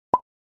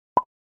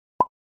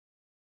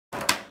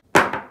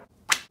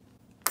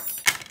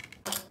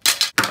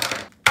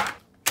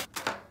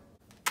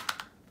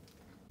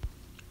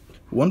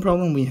One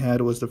problem we had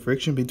was the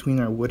friction between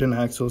our wooden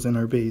axles and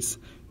our base,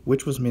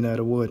 which was made out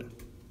of wood.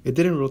 It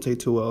didn't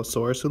rotate too well,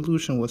 so our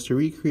solution was to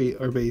recreate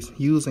our base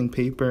using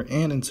paper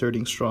and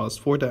inserting straws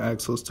for the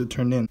axles to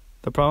turn in.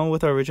 The problem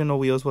with our original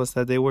wheels was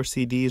that they were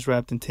CDs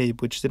wrapped in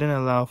tape, which didn't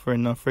allow for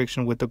enough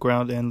friction with the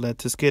ground and led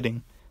to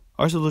skidding.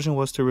 Our solution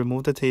was to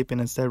remove the tape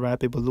and instead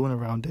wrap a balloon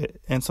around it,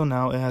 and so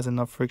now it has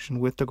enough friction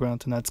with the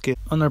ground to not skid.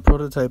 On our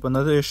prototype,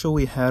 another issue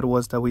we had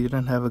was that we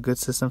didn't have a good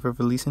system for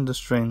releasing the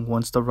string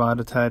once the rod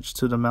attached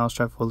to the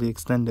mousetrap fully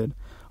extended.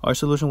 Our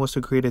solution was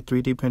to create a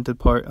 3D printed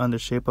part on the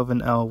shape of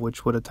an L,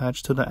 which would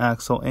attach to the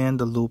axle, and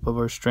the loop of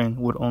our string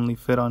would only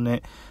fit on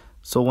it,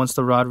 so once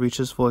the rod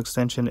reaches full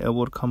extension, it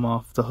would come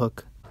off the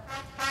hook.